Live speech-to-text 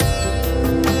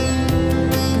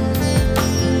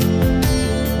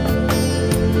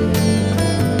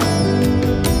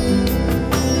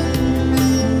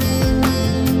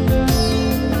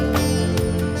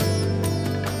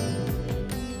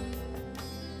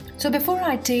So before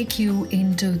I take you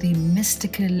into the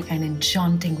mystical and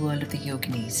enchanting world of the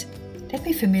yoginis, let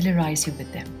me familiarize you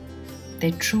with them,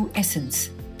 their true essence,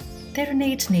 their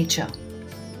innate nature.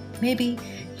 Maybe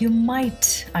you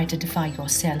might identify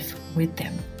yourself with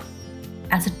them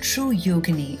as a true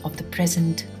yogini of the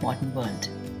present modern world.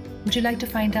 Would you like to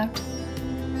find out?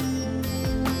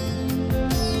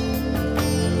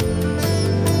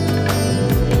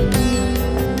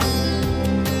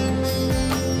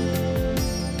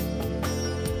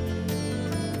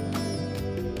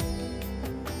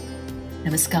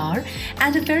 Namaskar,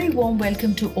 and a very warm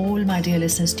welcome to all my dear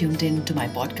listeners tuned in to my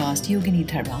podcast Yogini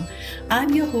Dharma. I'm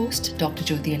your host, Dr.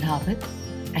 Jyoti Elhavat,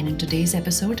 and in today's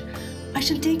episode, I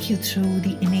shall take you through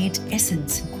the innate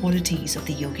essence and qualities of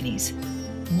the yoginis.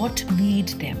 What made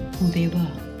them who they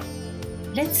were?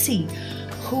 Let's see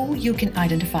who you can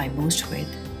identify most with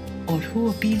or who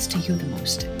appeals to you the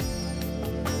most.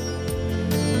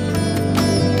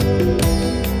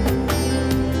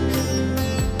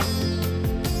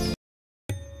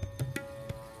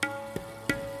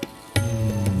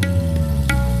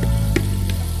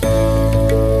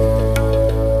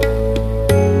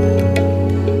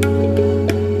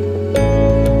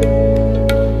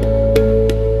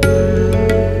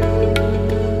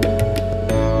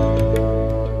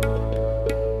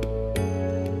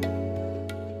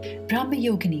 Brahma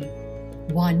Yogini,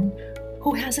 one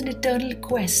who has an eternal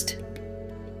quest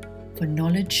for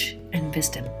knowledge and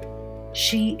wisdom.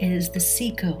 She is the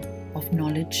seeker of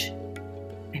knowledge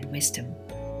and wisdom.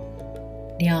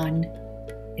 Dhyan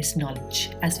is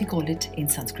knowledge, as we call it in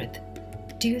Sanskrit.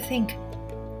 Do you think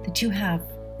that you have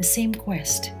the same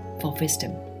quest for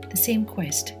wisdom, the same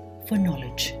quest for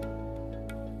knowledge?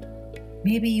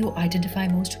 Maybe you identify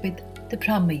most with the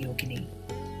Brahma Yogini.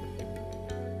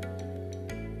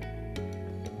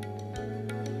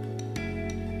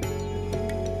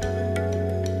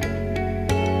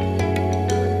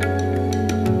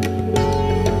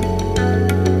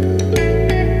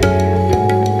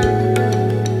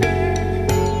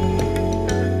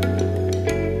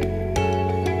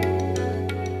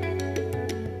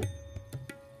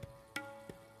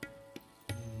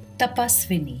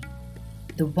 Tapasvini,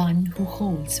 the one who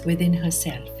holds within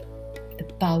herself the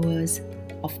powers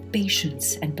of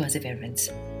patience and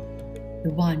perseverance, the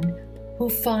one who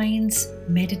finds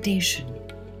meditation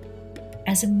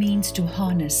as a means to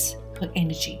harness her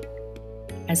energy,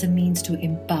 as a means to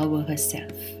empower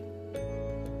herself.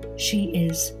 She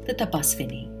is the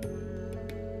Tapasvini.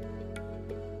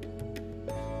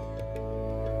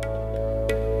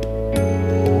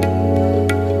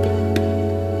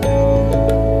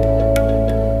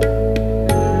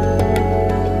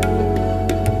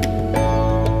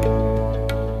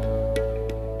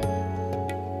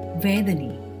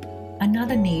 Vedani,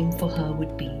 another name for her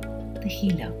would be the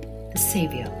healer, the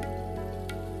savior.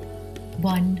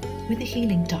 One with a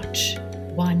healing touch,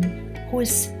 one who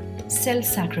is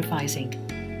self-sacrificing,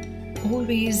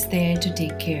 always there to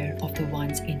take care of the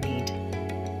ones in need,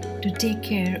 to take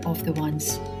care of the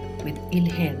ones with ill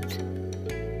health.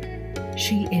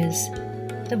 She is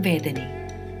the Vedani,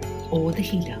 or the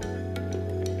healer.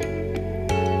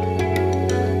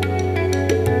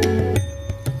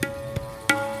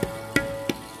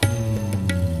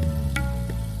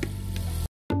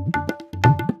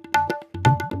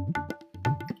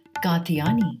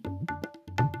 Katyayani.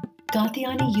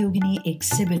 Katyayani Yogini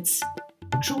exhibits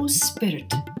true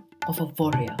spirit of a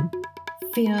warrior,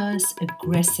 fierce,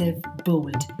 aggressive,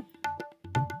 bold,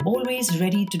 always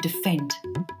ready to defend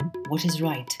what is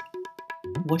right,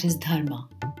 what is dharma,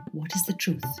 what is the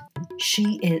truth.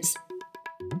 She is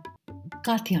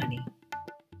Katyayani.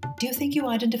 Do you think you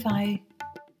identify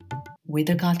with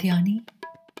a Katyayani?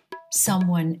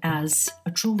 Someone as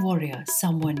a true warrior,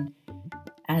 someone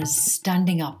as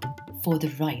standing up for the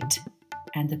right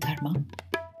and the dharma?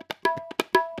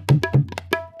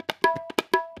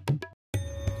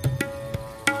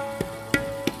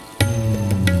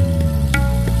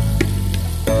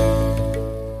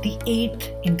 The eighth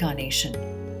incarnation.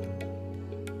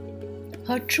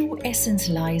 Her true essence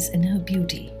lies in her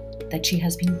beauty that she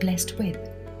has been blessed with,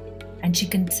 and she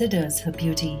considers her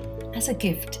beauty as a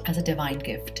gift, as a divine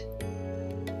gift.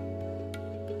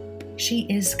 She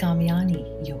is Kamyani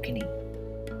Yogini.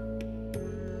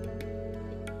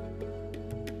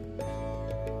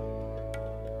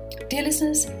 Dear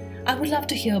listeners, I would love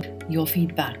to hear your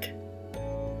feedback.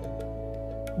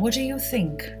 What do you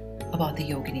think about the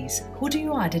yoginis? Who do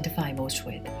you identify most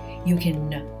with? You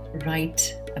can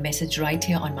write a message right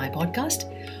here on my podcast,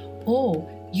 or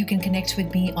you can connect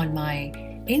with me on my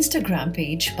Instagram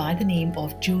page by the name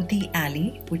of Jyoti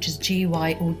Alley, which is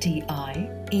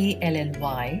JYOTIALLY.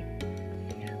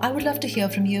 I would love to hear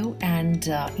from you, and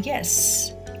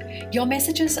yes, your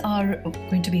messages are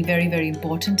going to be very, very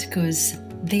important because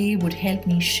they would help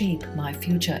me shape my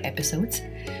future episodes.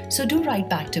 So do write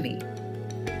back to me.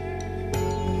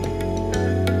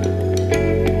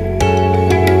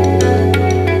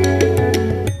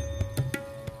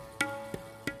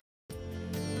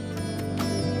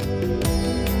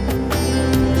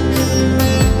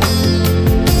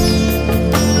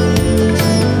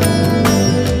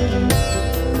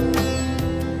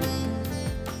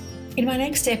 In my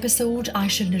next episode, I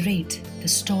shall narrate the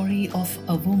story of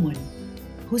a woman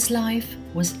whose life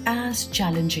was as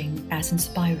challenging as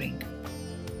inspiring,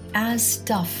 as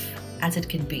tough as it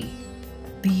can be,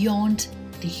 beyond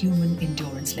the human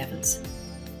endurance levels.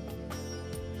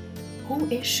 Who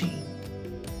is she?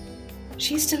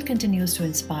 She still continues to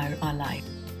inspire our life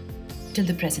till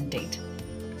the present date.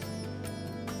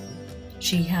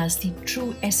 She has the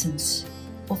true essence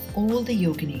of all the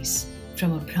yoginis,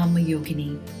 from a Brahma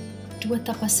yogini to a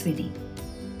Tapaswini,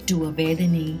 to a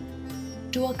Vedani,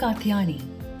 to a Katyani,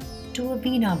 to a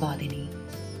Veena Vadini,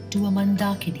 to a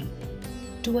Mandakini,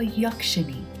 to a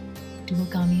Yakshini, to a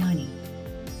Kamyani.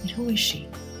 But who is she?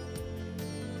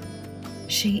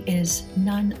 She is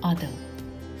none other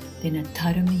than a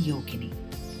Dharma Yogini.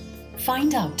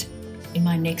 Find out in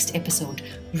my next episode,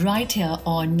 right here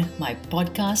on my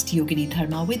podcast Yogini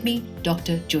Dharma with me,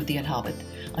 Dr. Jyoti Alhawat.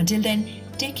 Until then,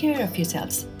 take care of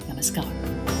yourselves. Namaskar.